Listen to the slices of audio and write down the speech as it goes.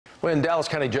When Dallas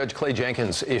County Judge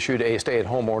Jenkins issued a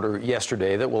stay-at-home order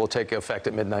yesterday that will take effect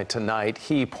at midnight tonight,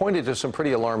 he pointed to some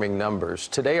pretty alarming numbers.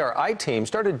 Today, our I-team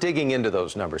started digging into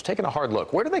those numbers, taking a hard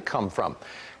look. Where do they come from?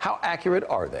 How accurate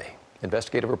are they?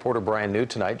 Investigative reporter Brian New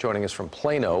tonight joining us from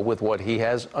Plano with what he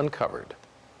has uncovered.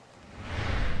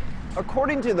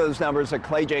 According to those numbers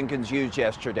that Jenkins used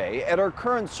yesterday, at our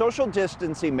current social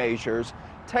distancing measures,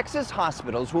 Texas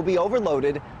hospitals will be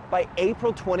overloaded by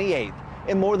April 28th.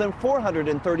 And more than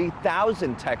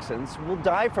 430,000 Texans will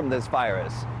die from this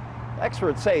virus.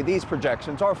 Experts say these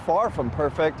projections are far from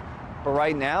perfect, but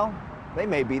right now, they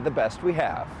may be the best we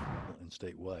have.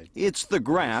 It's the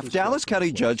graph Dallas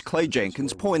County Judge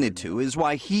Jenkins pointed to is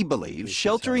why he believes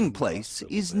sheltering in place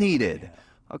is needed.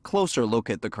 A closer look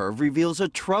at the curve reveals a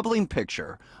troubling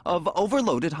picture of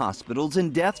overloaded hospitals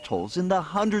and death tolls in the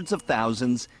hundreds of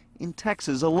thousands in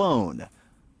Texas alone.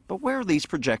 But where are these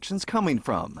projections coming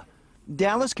from?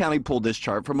 Dallas County pulled this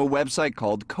chart from a website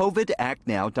called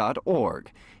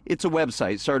covidactnow.org. It's a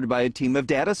website started by a team of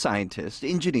data scientists,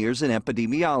 engineers, and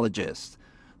epidemiologists.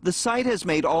 The site has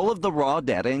made all of the raw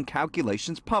data and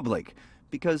calculations public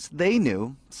because they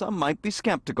knew some might be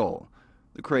skeptical.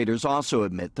 The creators also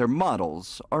admit their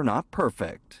models are not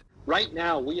perfect. Right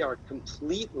now, we are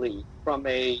completely, from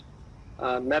a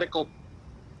medical,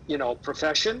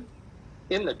 profession,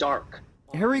 in the dark.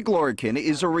 Harry Glorikin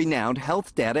is a renowned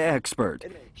health data expert.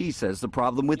 He says the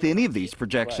problem with any of these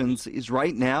projections is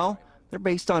right now, they're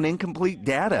based on incomplete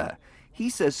data. He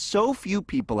says so few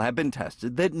people have been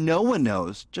tested that no one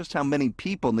knows just how many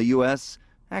people in the U.S.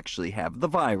 actually have the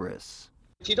virus.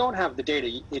 If you don't have the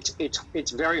data,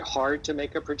 it's very hard to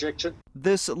make a projection.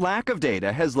 This lack of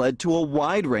data has led to a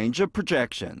wide range of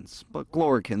projections, but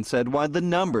Glorikin said while the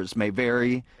numbers may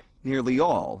vary, nearly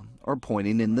all are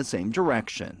pointing in the same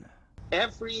direction.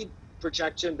 Every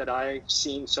projection that I've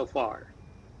seen so far,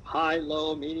 high,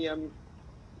 low, medium,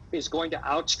 is going to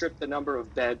outstrip the number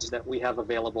of beds that we have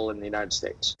available in the United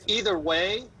States. Either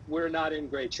way, we're not in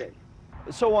great shape.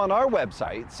 So on our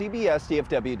website,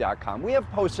 cbsdfw.com, we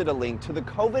have posted a link to the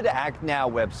COVID Act Now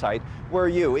website where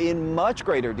you, in much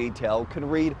greater detail, can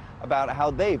read about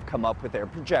how they've come up with their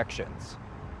projections.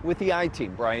 With the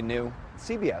I-Team, Brian New,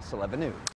 CBS 11 News.